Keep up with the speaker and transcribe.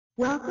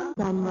Welcome,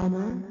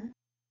 Gunrunner.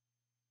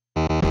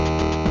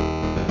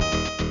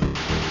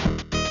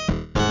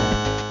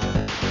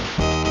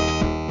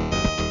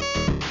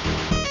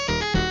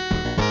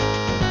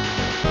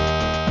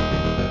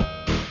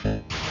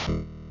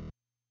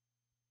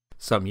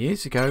 Some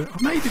years ago,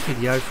 I made a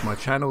video for my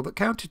channel that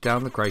counted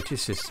down the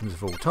greatest systems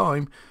of all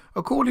time,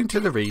 according to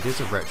the readers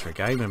of Retro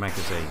Gamer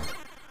magazine.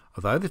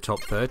 Although the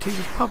top 30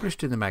 was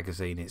published in the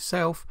magazine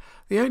itself,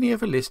 they only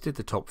ever listed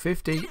the top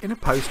 50 in a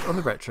post on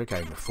the Retro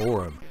Gamer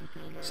forum.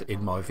 So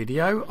in my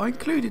video, I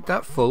included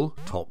that full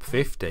top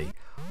 50.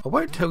 I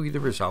won't tell you the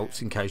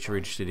results in case you're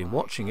interested in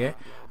watching it,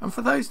 and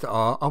for those that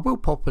are, I will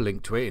pop a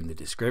link to it in the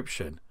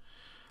description.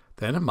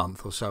 Then a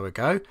month or so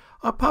ago,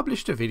 I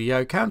published a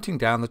video counting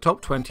down the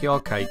top 20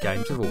 arcade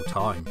games of all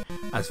time,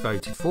 as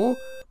voted for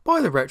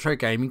by the retro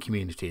gaming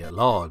community at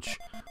large,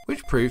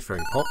 which proved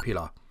very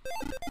popular.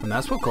 And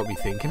that's what got me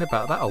thinking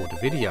about that older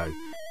video,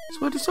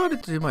 so I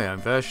decided to do my own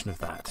version of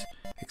that,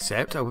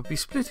 except I would be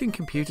splitting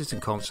computers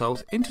and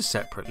consoles into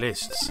separate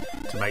lists,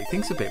 to make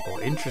things a bit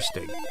more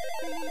interesting.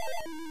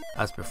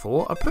 As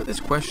before, I put this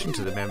question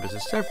to the members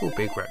of several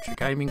big retro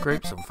gaming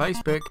groups on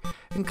Facebook,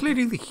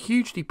 including the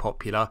hugely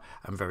popular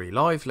and very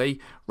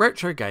lively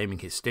Retro Gaming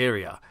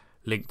Hysteria,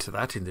 linked to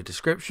that in the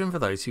description for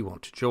those who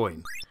want to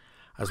join,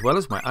 as well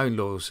as my own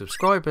loyal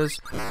subscribers,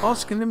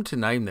 asking them to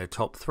name their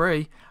top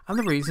 3 and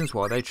the reasons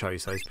why they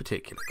chose those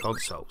particular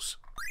consoles.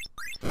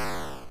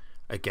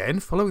 Again,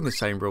 following the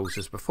same rules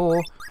as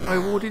before, I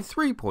awarded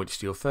 3 points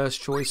to your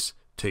first choice,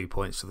 2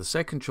 points to the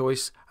second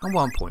choice and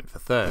 1 point for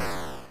third.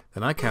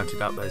 Then I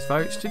counted up those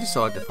votes to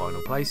decide the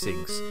final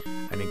placings,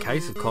 and in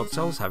case of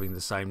consoles having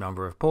the same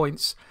number of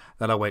points,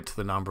 then I went to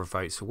the number of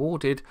votes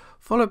awarded,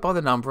 followed by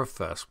the number of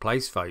first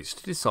place votes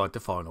to decide the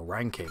final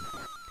ranking.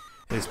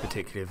 In this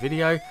particular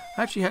video,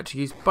 I actually had to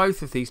use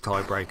both of these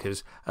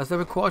tiebreakers as there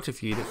were quite a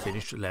few that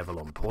finished level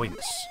on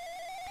points.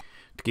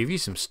 To give you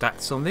some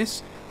stats on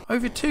this,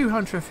 over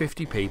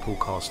 250 people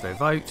cast their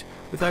vote,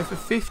 with over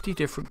 50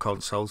 different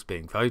consoles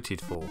being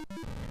voted for,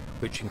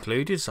 which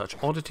included such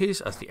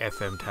oddities as the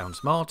FM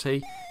Towns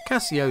Marty,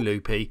 Casio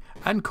Loopy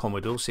and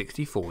Commodore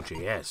 64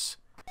 GS.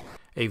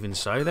 Even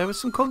so, there were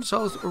some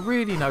consoles that were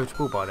really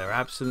notable by their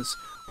absence,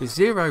 with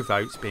 0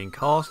 votes being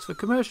cast for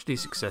commercially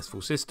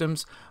successful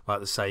systems like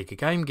the Sega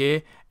Game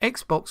Gear,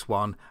 Xbox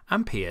One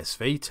and PS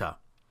Vita.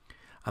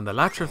 And the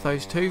latter of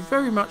those two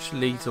very much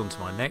leads on to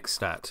my next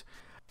stat,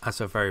 as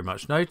I very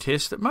much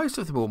noticed that most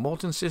of the more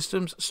modern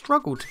systems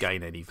struggled to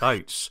gain any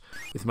votes,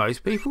 with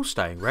most people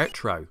staying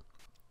retro.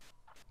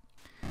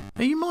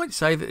 Now you might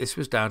say that this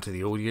was down to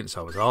the audience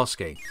I was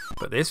asking,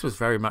 but this was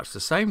very much the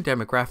same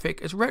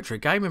demographic as Retro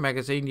Gamer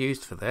magazine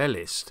used for their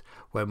list,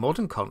 where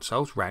modern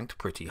consoles ranked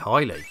pretty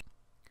highly.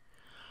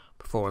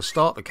 Before I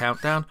start the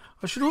countdown,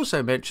 I should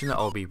also mention that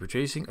I'll be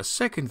producing a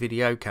second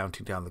video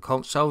counting down the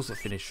consoles that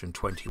finished from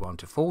 21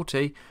 to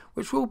 40,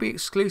 which will be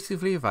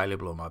exclusively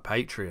available on my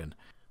Patreon,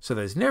 so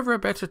there's never a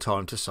better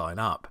time to sign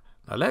up.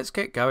 Now let's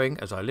get going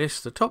as I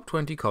list the top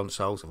 20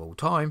 consoles of all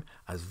time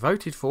as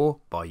voted for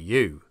by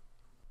you.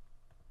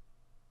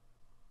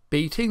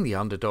 Beating the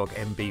underdog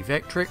MB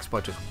Vectrix by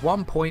just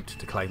 1 point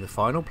to claim the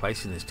final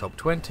place in this top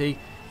 20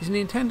 is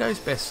Nintendo's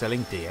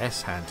best-selling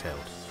DS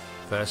handheld.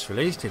 First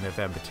released in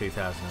November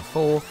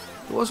 2004,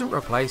 it wasn't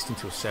replaced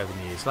until 7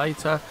 years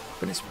later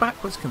when its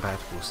backwards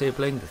compatible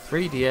sibling, the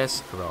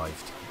 3DS,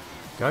 arrived,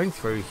 going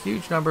through a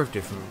huge number of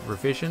different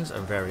revisions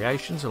and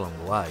variations along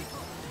the way.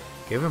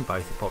 Given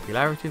both the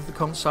popularity of the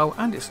console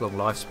and its long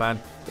lifespan,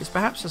 it's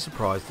perhaps a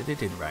surprise that it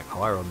didn't rank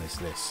higher on this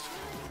list.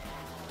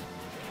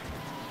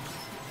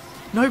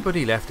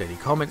 Nobody left any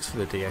comments for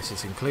the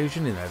DS's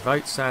inclusion in their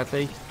votes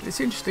sadly, but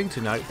it's interesting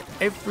to note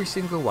that every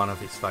single one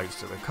of its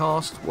votes that were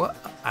cast were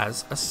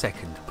as a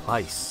second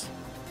place.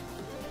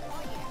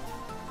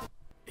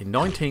 In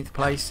 19th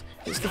place,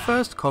 it's the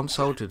first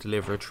console to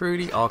deliver a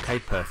truly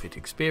arcade perfect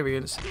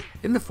experience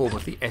in the form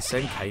of the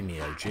SNK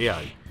Neo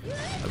Geo.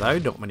 Although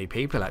not many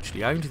people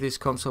actually owned this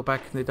console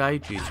back in the day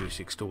due to its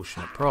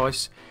extortionate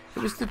price,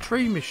 it was the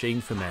dream machine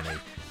for many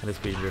and has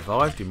been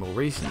revived in more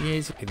recent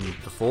years in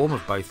the form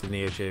of both the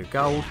Neo Geo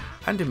Gold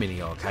and a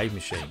mini arcade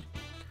machine.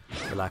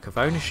 The lack of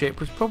ownership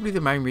was probably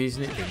the main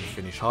reason it didn't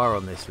finish higher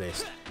on this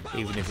list,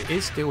 even if it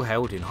is still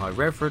held in high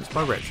reverence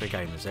by retro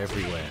gamers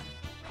everywhere.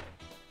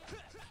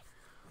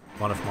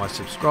 One of my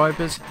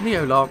subscribers,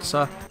 Neo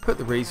Lancer, put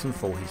the reason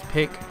for his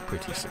pick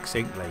pretty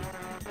succinctly.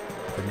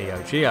 The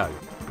Neo Geo,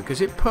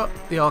 because it put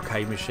the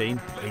arcade machine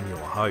in your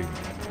home.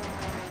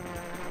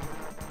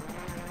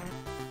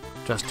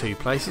 Just 2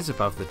 places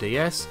above the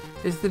DS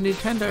is the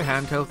Nintendo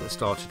handheld that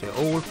started it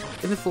all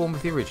in the form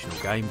of the original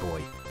Game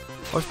Boy.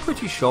 I was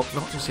pretty shocked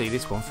not to see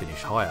this one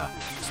finish higher,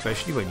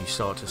 especially when you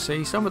start to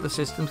see some of the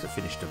systems that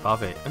finished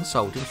above it and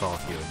sold in far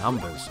fewer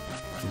numbers,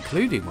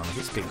 including one of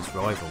its biggest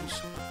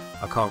rivals.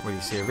 I can't really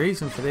see a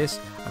reason for this,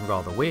 and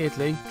rather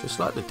weirdly, just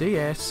like the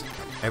DS,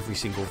 every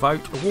single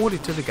vote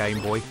awarded to the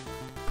Game Boy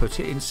put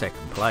it in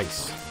second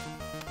place.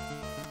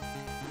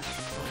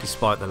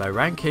 Despite the low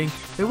ranking,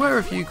 there were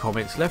a few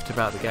comments left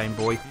about the Game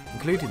Boy,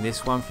 including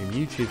this one from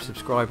YouTube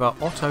subscriber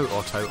Otto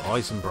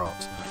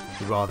Eisenbrot,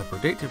 who rather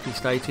predictably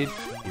stated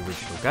the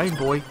original Game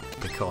Boy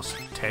because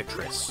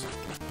Tetris.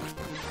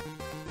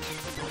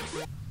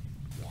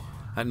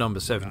 At number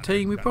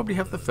 17 we probably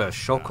have the first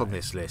shock on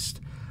this list,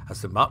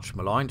 as the much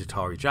maligned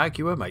Atari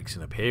Jaguar makes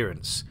an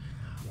appearance.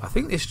 I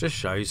think this just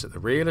shows that the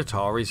real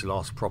Atari's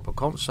last proper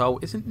console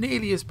isn't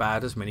nearly as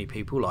bad as many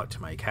people like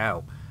to make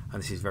out,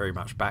 and this is very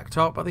much backed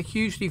up by the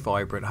hugely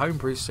vibrant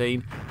homebrew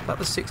scene that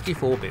the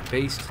 64-bit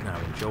beast now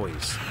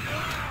enjoys.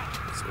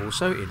 It's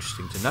also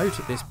interesting to note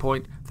at this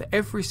point that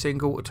every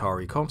single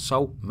Atari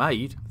console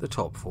made the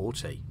top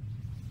 40.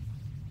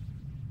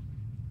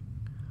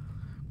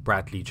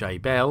 Bradley J.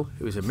 Bell,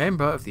 who is a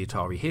member of the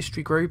Atari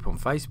History Group on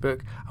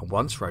Facebook and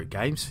once wrote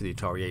games for the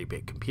Atari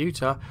 8-bit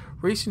computer,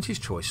 reasoned his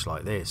choice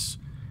like this: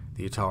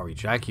 the Atari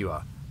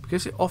Jaguar,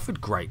 because it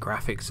offered great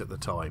graphics at the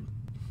time.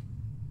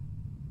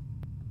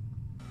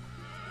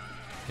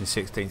 In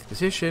 16th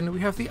position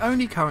we have the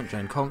only current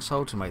gen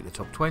console to make the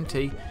top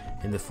 20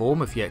 in the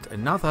form of yet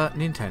another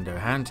Nintendo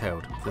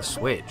handheld, the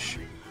Switch.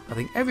 I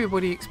think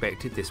everybody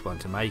expected this one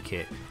to make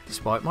it,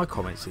 despite my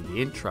comments in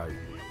the intro,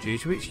 due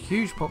to its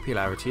huge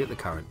popularity at the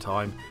current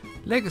time,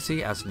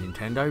 legacy as a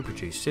Nintendo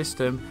produced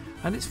system,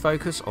 and its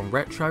focus on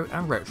retro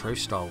and retro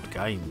styled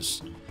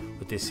games.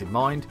 With this in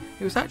mind,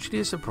 it was actually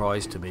a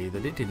surprise to me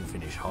that it didn't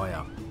finish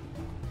higher.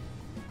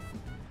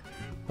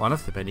 One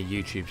of the many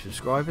YouTube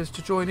subscribers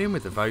to join in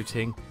with the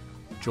voting,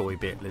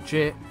 Joybit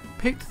Legit,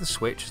 picked the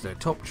Switch as their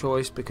top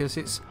choice because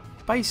it's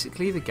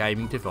basically the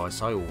gaming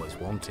device I always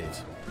wanted.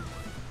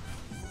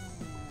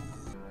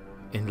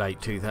 In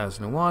late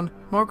 2001,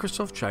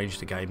 Microsoft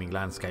changed the gaming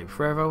landscape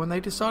forever when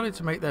they decided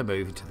to make their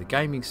move into the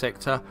gaming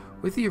sector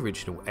with the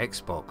original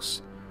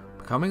Xbox.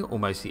 Becoming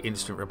almost the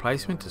instant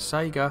replacement to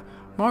Sega,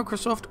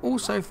 Microsoft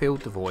also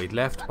filled the void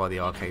left by the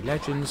arcade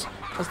legends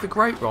as the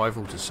great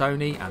rival to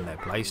Sony and their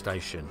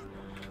PlayStation.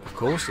 Of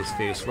course, this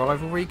fierce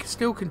rivalry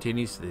still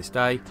continues to this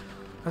day,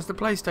 as the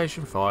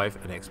PlayStation 5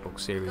 and Xbox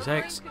Series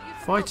X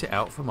fight it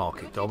out for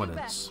market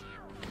dominance.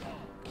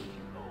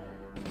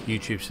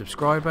 YouTube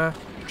subscriber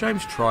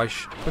James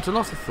Trish put a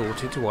lot of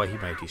thought into why he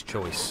made his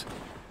choice.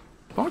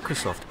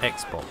 Microsoft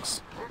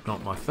Xbox.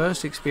 Not my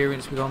first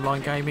experience with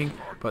online gaming,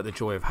 but the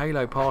joy of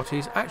Halo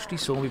parties actually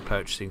saw me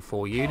purchasing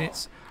 4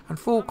 units and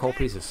 4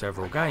 copies of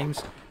several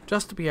games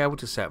just to be able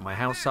to set my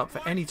house up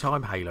for any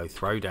time Halo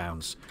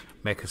throwdowns.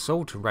 Mech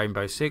Assault and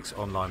Rainbow Six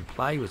online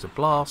play was a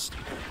blast,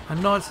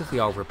 and Knights of the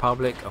Old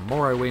Republic and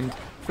Morrowind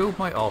filled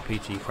my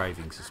RPG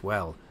cravings as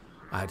well.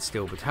 I had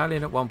Steel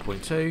Battalion at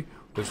 1.2,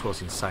 which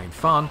was insane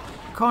fun,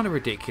 but kinda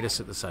ridiculous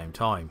at the same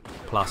time.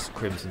 Plus,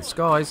 Crimson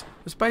Skies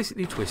was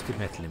basically Twisted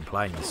Metal in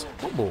planes.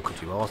 What more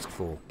could you ask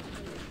for?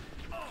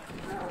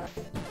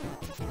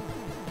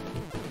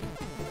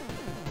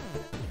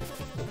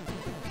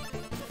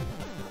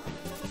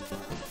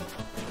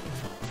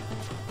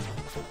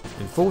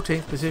 In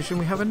 14th position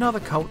we have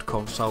another cult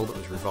console that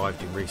was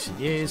revived in recent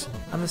years,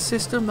 and the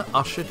system that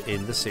ushered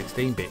in the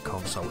 16-bit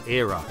console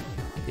era.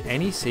 The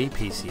NEC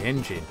PC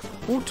Engine,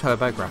 or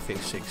TurboGrafx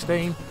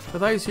 16 for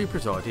those who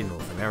preside in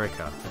North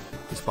America.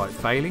 Despite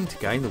failing to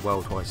gain the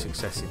worldwide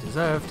success it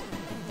deserved,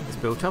 it's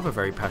built up a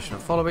very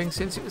passionate following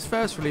since it was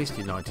first released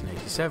in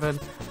 1987,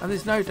 and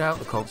there's no doubt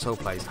the console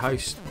plays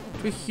host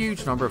to a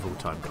huge number of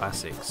all-time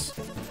classics.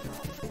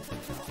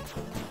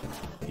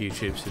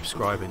 YouTube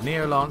subscriber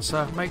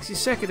Neolancer makes his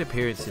second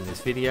appearance in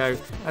this video,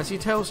 as he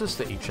tells us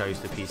that he chose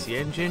the PC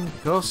Engine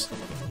because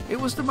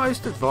it was the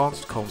most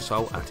advanced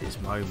console at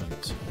its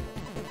moment.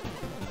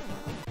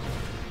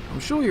 I'm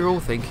sure you're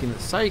all thinking that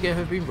Sega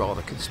have been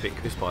rather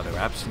conspicuous by their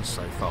absence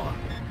so far,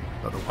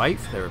 but the wait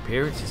for their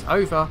appearance is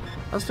over,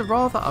 as the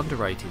rather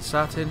underrated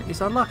Saturn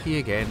is unlucky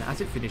again as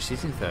it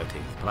finishes in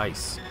 13th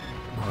place.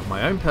 One of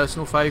my own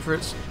personal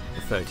favourites,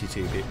 the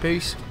 32-bit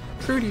Boost,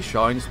 truly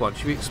shines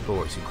once you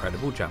explore its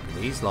incredible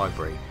Japanese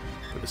library,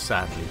 that was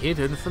sadly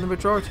hidden from the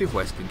majority of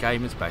Western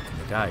gamers back in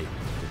the day,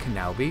 but can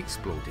now be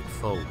explored in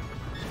full.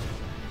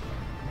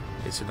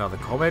 It's another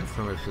comment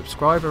from a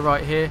subscriber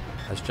right here,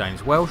 as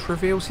James Welsh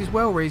reveals his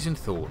well-reasoned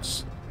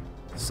thoughts.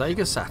 The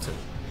Sega Saturn.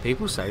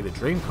 People say the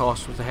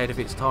Dreamcast was ahead of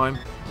its time,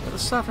 but the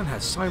Saturn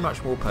has so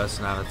much more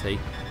personality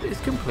that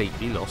it's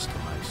completely lost to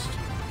most.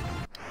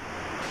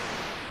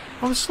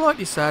 I was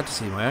slightly sad to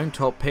see my own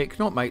top pick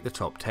not make the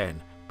top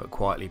 10, but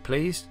quietly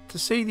pleased to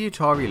see the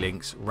Atari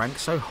Lynx rank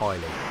so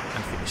highly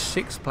and finish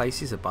 6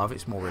 places above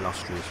its more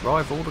illustrious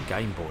rival, the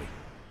Game Boy.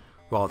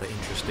 Rather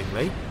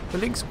interestingly, the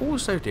Lynx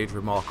also did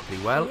remarkably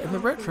well in the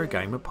Retro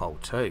Gamer poll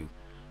too,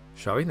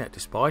 showing that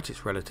despite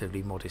its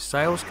relatively modest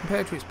sales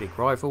compared to its big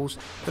rivals,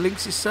 the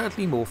Lynx is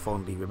certainly more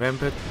fondly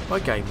remembered by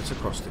gamers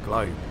across the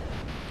globe.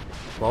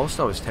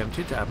 Whilst I was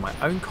tempted to add my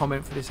own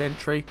comment for this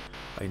entry,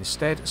 I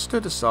instead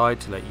stood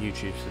aside to let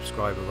YouTube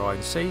subscriber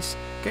Ryan Cease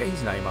get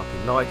his name up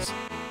in lights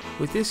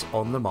with this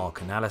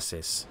on-the-mark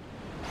analysis.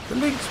 The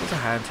Lynx was a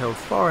handheld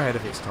far ahead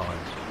of its time,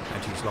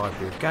 and whose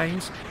library of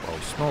games, while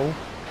small,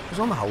 was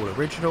on the whole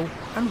original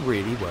and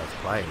really worth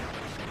playing.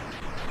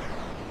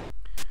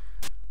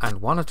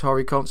 And one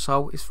Atari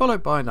console is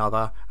followed by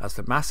another as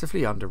the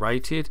massively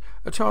underrated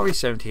Atari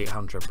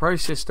 7800 Pro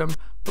system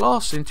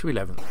blasts into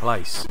 11th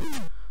place.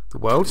 The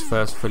world's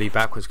first fully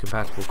backwards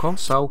compatible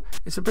console,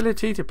 its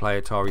ability to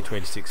play Atari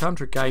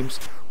 2600 games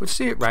would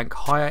see it rank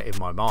higher in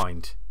my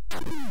mind.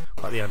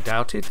 But the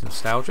undoubted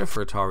nostalgia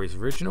for Atari's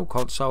original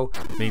console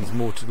means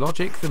more to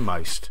logic than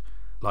most.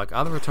 Like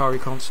other Atari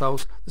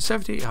consoles, the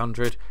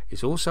 7800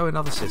 is also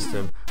another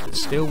system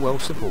that's still well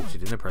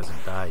supported in the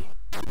present day.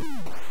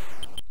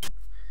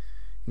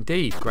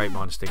 Indeed, great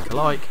minds think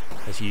alike,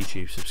 as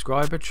YouTube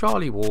subscriber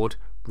Charlie Ward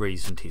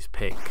reasoned his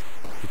pick.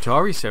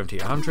 Atari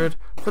 7800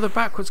 for the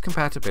backwards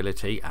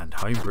compatibility and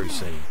homebrew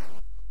scene.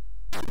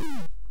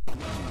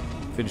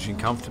 Finishing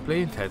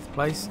comfortably in 10th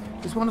place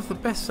is one of the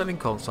best selling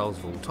consoles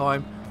of all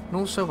time and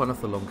also one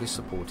of the longest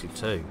supported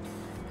too.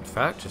 In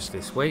fact, just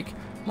this week,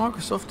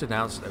 Microsoft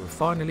announced they were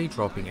finally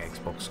dropping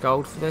Xbox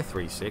Gold for their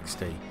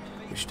 360,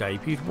 which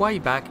debuted way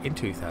back in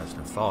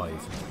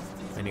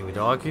 2005. Many would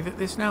argue that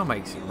this now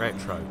makes it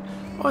retro,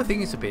 but I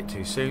think it's a bit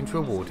too soon to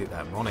award it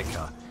that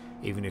moniker,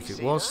 even if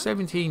it was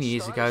 17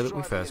 years ago that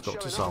we first got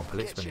to sample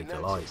its many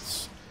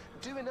delights.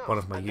 One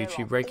of my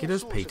YouTube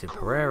regulars, Peter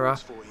Pereira,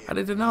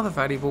 added another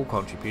valuable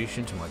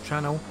contribution to my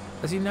channel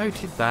as he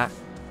noted that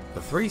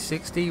the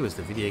 360 was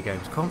the video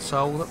games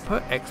console that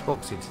put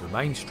Xbox into the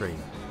mainstream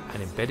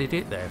and embedded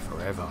it there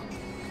forever.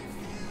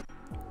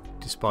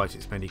 Despite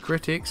its many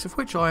critics, of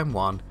which I am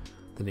one,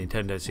 the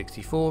Nintendo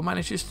 64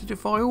 manages to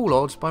defy all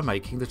odds by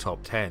making the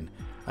top 10,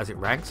 as it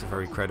ranks a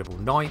very credible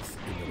 9th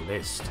in the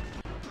list.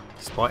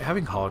 Despite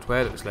having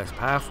hardware that was less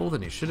powerful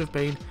than it should have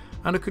been,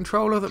 and a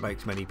controller that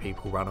makes many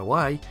people run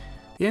away,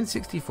 the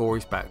N64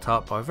 is backed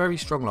up by a very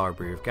strong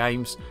library of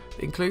games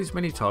that includes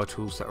many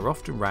titles that are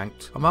often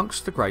ranked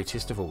amongst the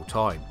greatest of all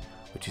time,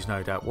 which is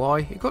no doubt why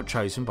it got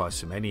chosen by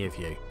so many of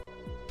you.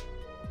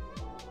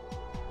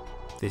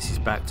 This is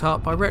backed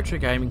up by Retro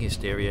Gaming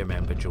Hysteria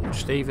member George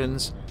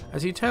Stevens,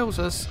 as he tells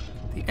us,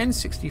 the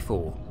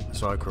N64,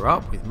 as I grew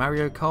up with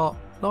Mario Kart,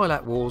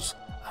 Lilac Wars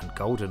and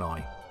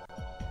GoldenEye.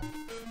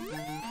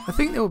 I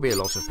think there will be a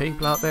lot of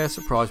people out there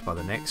surprised by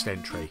the next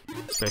entry,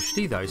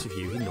 especially those of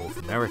you in North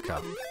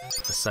America.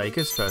 As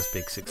Sega's first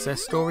big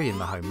success story in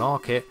the home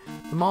market,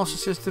 the Master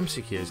System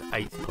secures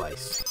 8th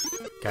place,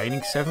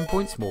 gaining 7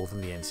 points more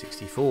than the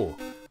N64,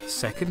 the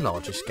second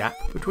largest gap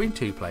between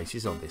two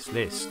places on this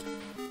list.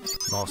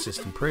 Master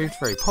System proved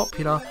very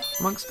popular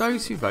amongst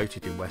those who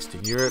voted in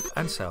Western Europe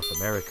and South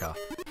America,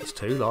 its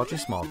two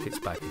largest markets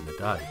back in the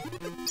day.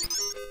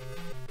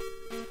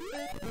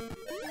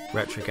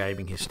 Retro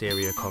Gaming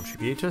Hysteria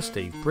contributor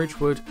Steve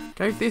Bridgewood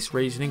gave this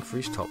reasoning for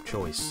his top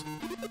choice: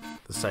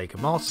 the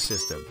Sega Master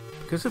System,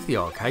 because of the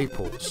arcade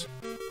ports,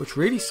 which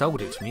really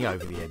sold it to me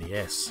over the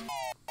NES.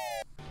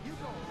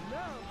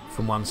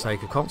 From one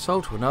Sega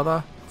console to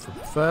another, from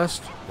the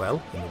first,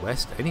 well, in the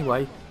West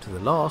anyway, to the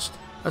last,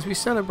 as we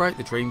celebrate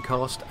the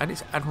Dreamcast and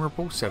its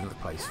admirable 7th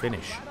place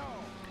finish.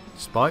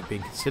 Despite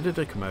being considered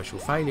a commercial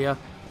failure,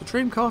 the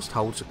Dreamcast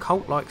holds a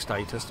cult-like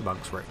status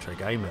amongst retro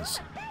gamers,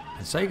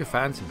 and Sega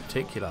fans in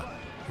particular,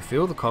 who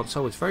feel the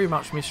console is very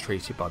much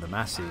mistreated by the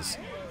masses.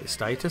 Its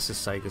status as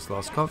Sega's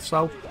last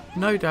console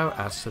no doubt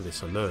adds to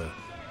this allure.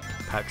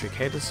 Patrick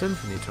Henderson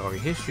from the Atari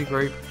History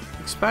Group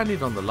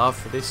expanded on the love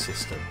for this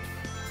system.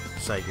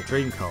 Sega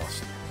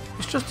Dreamcast.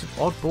 It's just an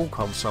oddball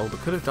console that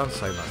could have done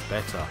so much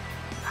better.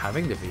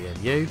 Having the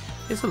VMU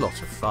is a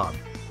lot of fun.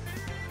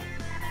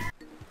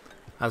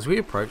 As we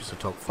approach the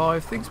top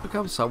 5, things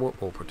become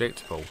somewhat more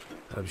predictable,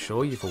 and I'm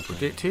sure you've all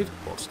predicted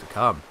what's to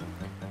come.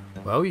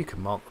 Well, you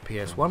can mark the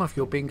PS1 off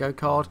your bingo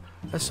card,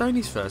 as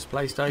Sony's first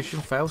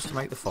PlayStation fails to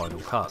make the final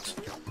cut.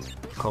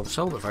 A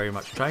console that very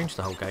much changed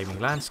the whole gaming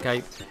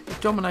landscape, it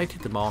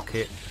dominated the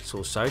market, saw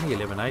Sony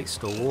eliminate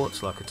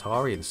stalwarts like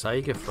Atari and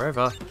Sega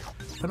forever,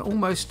 and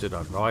almost stood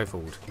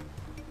unrivaled.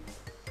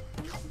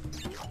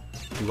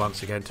 We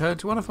once again turn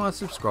to one of my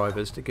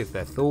subscribers to give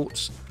their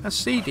thoughts, as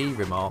CD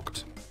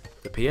remarked,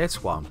 "The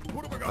PS1.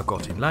 I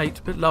got in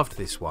late but loved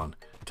this one.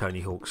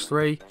 Tony Hawk's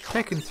 3,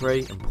 Tekken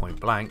 3 and Point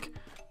Blank.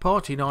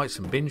 Party nights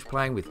and binge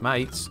playing with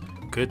mates.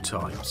 Good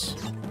times."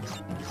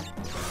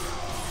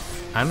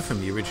 And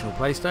from the original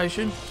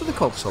PlayStation to the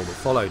console that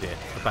followed it,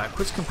 a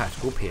backwards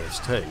compatible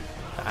PS2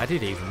 that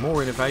added even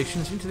more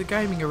innovations into the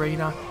gaming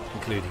arena,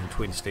 including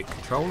twin stick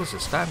controllers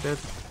as standard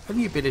and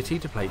the ability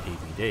to play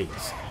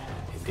DVDs.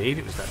 Indeed,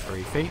 it was that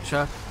very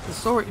feature that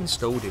saw it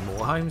installed in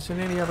more homes than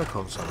any other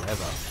console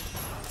ever.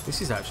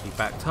 This is actually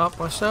backed up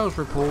by a sales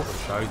report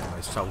that showed the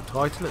most sold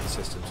title at the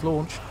system's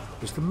launch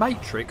was The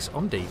Matrix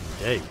on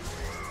DVD.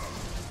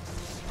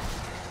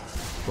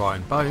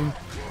 Ryan Bone,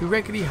 who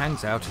regularly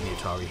hangs out in the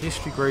Atari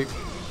History Group,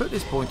 put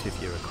this point of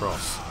view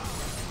across.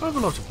 I have a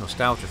lot of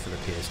nostalgia for the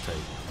PS2,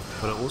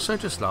 but I also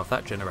just love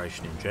that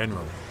generation in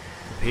general.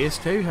 The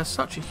PS2 has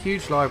such a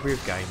huge library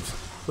of games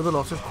with a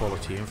lot of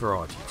quality and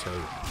variety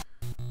too.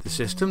 The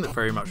system that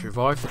very much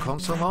revived the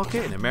console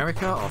market in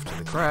America after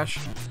the crash,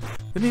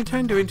 the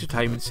Nintendo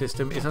Entertainment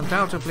System is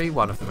undoubtedly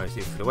one of the most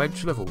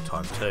influential of all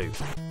time too.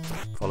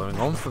 Following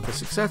on from the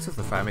success of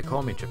the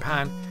Famicom in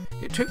Japan,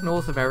 it took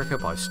North America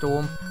by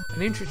storm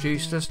and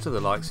introduced us to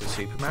the likes of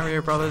Super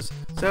Mario Bros,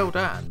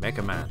 Zelda and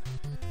Mega Man.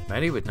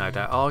 Many would no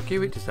doubt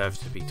argue it deserves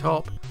to be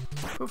top,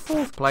 but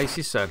 4th place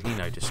is certainly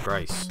no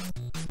disgrace.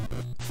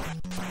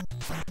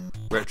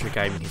 Retro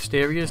gaming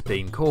hysteria's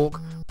Dean Cork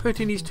put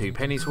in his 2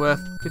 pennies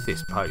worth with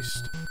this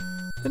post.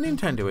 The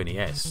Nintendo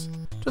NES,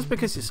 just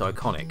because it's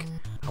iconic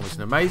and was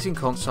an amazing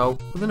console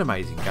with an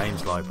amazing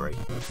games library.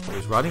 It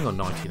was running on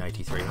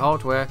 1983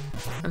 hardware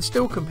and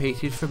still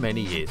competed for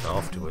many years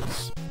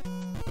afterwards.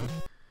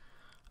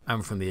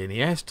 And from the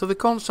NES to the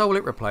console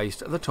it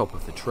replaced at the top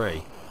of the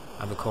tree,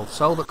 and the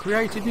console that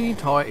created the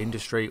entire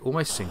industry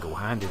almost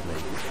single-handedly,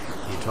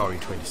 the Atari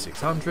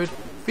 2600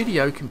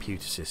 video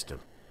computer system.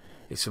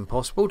 It's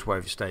impossible to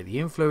overstate the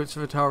influence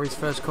of Atari's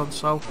first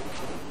console.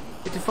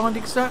 It defined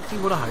exactly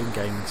what a home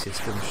gaming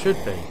system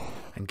should be,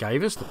 and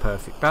gave us the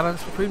perfect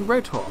balance between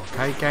red-hot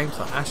arcade games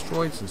like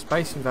Asteroids and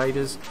Space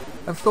Invaders,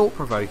 and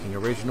thought-provoking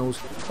originals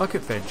like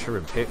Adventure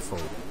and Pitfall.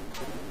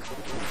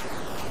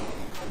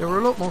 There were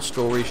a lot more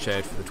stories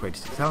shared for the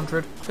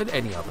 2600 than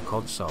any other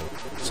console,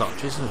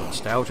 such as the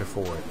nostalgia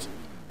for it,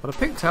 but I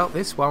picked out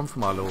this one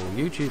from our loyal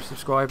YouTube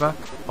subscriber,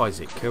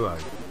 Isaac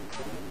Kuo.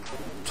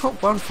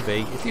 Top one for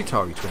me is the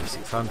Atari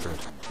 2600.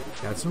 It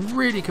had some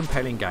really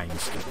compelling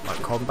games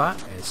like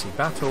Combat, Air-Sea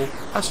Battle,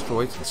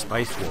 Asteroids and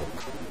Space War.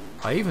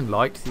 I even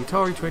liked the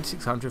Atari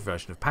 2600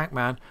 version of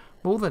Pac-Man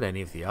more than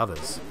any of the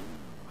others.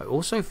 I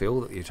also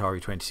feel that the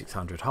Atari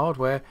 2600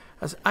 hardware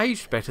has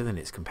aged better than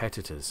its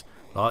competitors,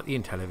 like the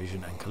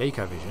Intellivision and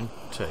ColecoVision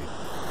too.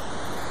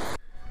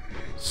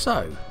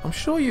 So, I'm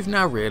sure you've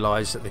now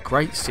realised that the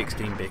great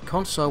 16-bit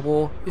console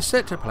war is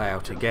set to play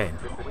out again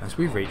as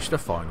we reach the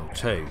final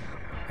 2,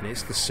 and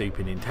it's the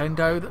Super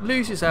Nintendo that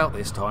loses out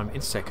this time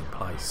in 2nd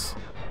place.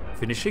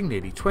 Finishing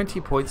nearly 20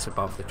 points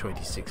above the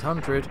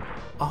 2600,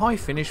 a high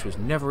finish was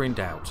never in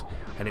doubt,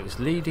 and it was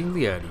leading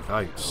the early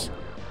votes.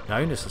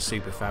 Known as the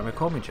Super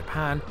Famicom in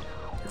Japan,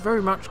 it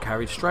very much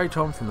carried straight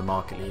on from the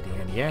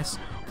market-leading NES,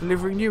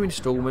 delivering new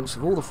instalments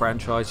of all the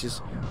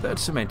franchises that had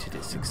cemented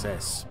its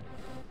success.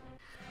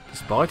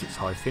 Despite its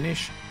high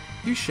finish,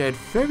 you shared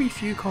very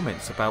few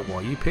comments about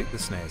why you picked the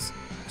SNES,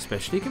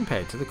 especially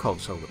compared to the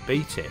console that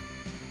beat it,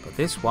 but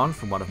this one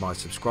from one of my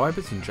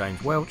subscribers in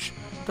James Welch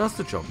does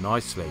the job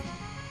nicely.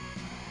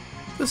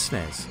 The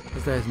SNES,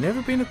 as there has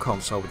never been a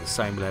console with the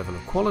same level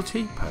of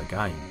quality per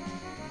game.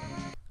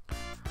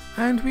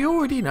 And we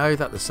already know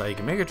that the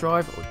Sega Mega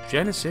Drive, or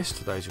Genesis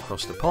to those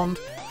across the pond,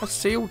 has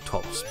sealed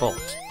top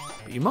spot.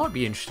 But you might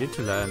be interested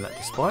to learn that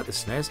despite the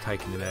SNES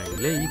taking an early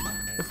lead,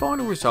 the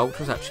final result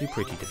was actually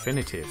pretty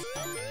definitive.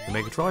 The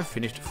Mega Drive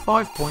finished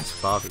 5 points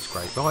above its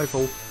great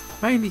rival,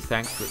 mainly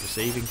thanks to it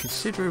receiving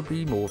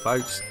considerably more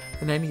votes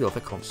than any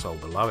other console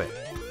below it.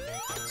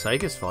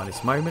 Sega's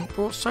finest moment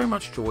brought so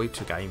much joy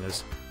to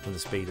gamers, from the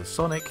speed of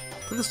Sonic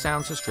to the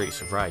sounds of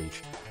Streets of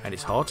Rage, and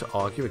it's hard to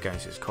argue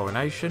against its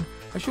coronation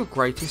as your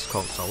greatest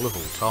console of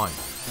all time.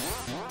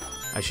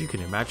 As you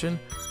can imagine,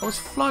 I was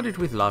flooded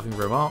with loving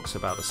remarks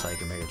about the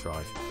Sega Mega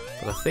Drive,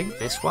 but I think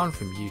this one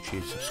from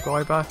YouTube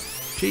subscriber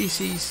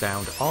GC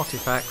Sound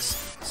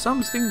Artifacts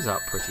sums things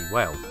up pretty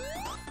well.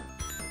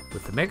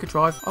 With the Mega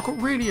Drive, I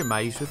got really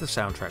amazed with the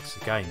soundtracks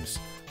of games,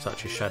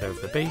 such as Shadow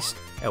of the Beast,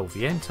 El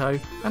Viento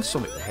and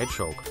Sonic the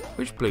Hedgehog,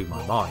 which blew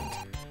my mind.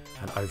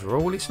 And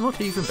overall it's not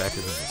even better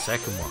than the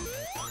second one.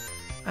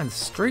 And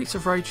Streets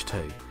of Rage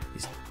 2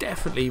 is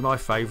definitely my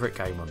favourite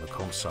game on the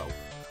console.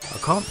 I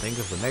can't think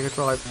of the Mega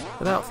Drive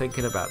without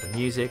thinking about the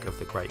music of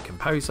the great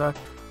composer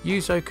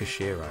Yuzo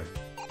Koshiro.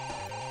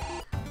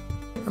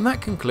 And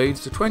that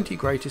concludes the 20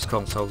 greatest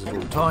consoles of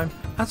all time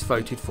as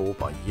voted for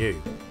by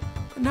you.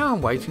 But now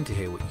I'm waiting to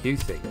hear what you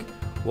think.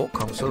 What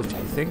consoles do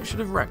you think should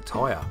have ranked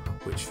higher?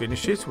 Which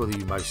finishes were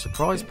you most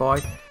surprised by?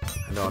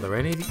 And are there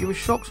any that you were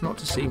shocked not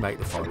to see make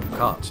the final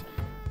cut?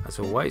 As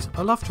always,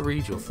 I love to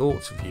read your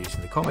thoughts and views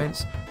in the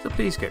comments, so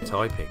please get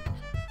typing.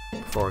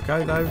 Before I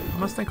go though, I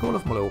must thank all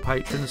of my loyal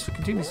patrons for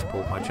continuing to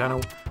support my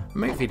channel and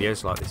make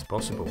videos like this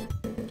possible.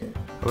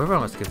 However, I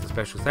must give the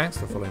special thanks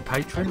to the following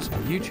patrons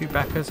and YouTube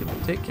backers in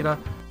particular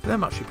for their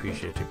much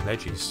appreciated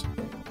pledges: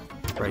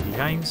 Brady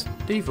Gaines,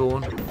 D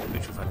Vaughan,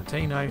 Mitchell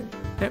Valentino,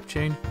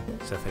 Neptune,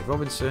 Seth A.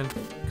 Robinson,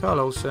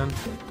 Carl Olsen,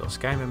 Dos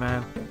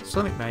Gamerman,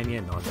 Sonic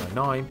Mania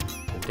 999,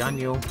 Paul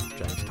Daniel,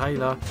 James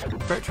Taylor,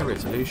 Retro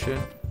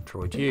Resolution,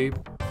 Troy Dube,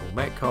 Paul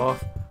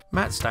Metcalf,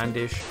 Matt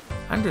Standish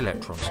and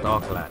Electron Star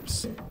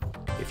Collapse.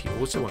 If you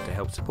also want to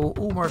help support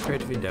all my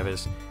creative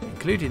endeavours,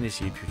 including this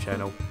YouTube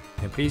channel,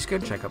 then please go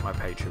and check out my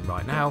Patreon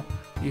right now.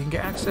 You can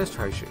get access to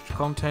host extra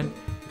content,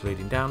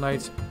 including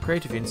downloads,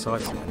 creative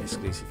insights and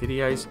exclusive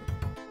videos,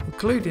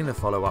 including the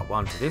follow-up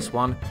one to this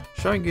one,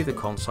 showing you the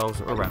consoles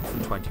that were ranked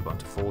from 21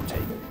 to 40.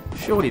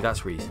 Surely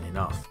that's reason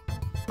enough.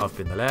 I've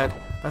been the Laird,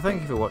 I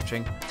thank you for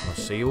watching, and I'll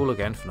see you all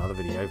again for another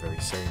video very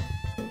soon.